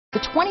The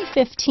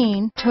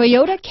 2015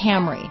 Toyota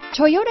Camry.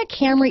 Toyota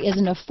Camry is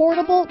an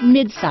affordable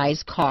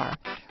midsize car.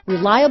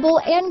 Reliable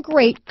and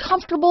great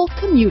comfortable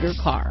commuter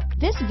car.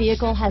 This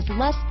vehicle has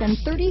less than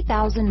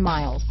 30,000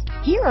 miles.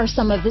 Here are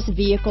some of this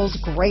vehicle's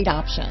great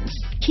options: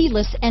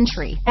 keyless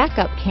entry,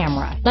 backup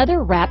camera,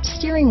 leather-wrapped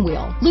steering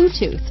wheel,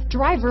 Bluetooth,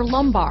 driver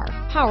lumbar,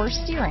 power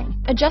steering,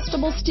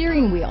 adjustable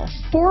steering wheel,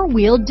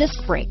 four-wheel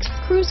disc brakes,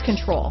 cruise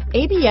control,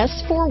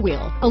 ABS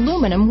four-wheel,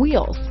 aluminum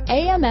wheels,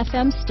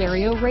 AM/FM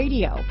stereo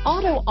radio,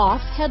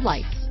 auto-off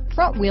headlights,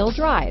 front-wheel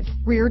drive,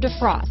 rear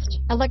defrost,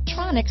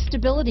 electronic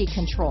stability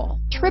control,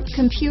 trip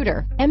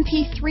computer,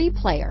 MP3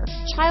 player,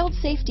 child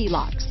safety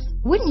locks.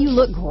 Wouldn't you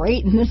look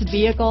great in this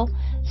vehicle?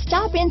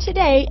 Stop in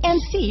today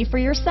and see for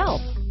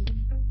yourself.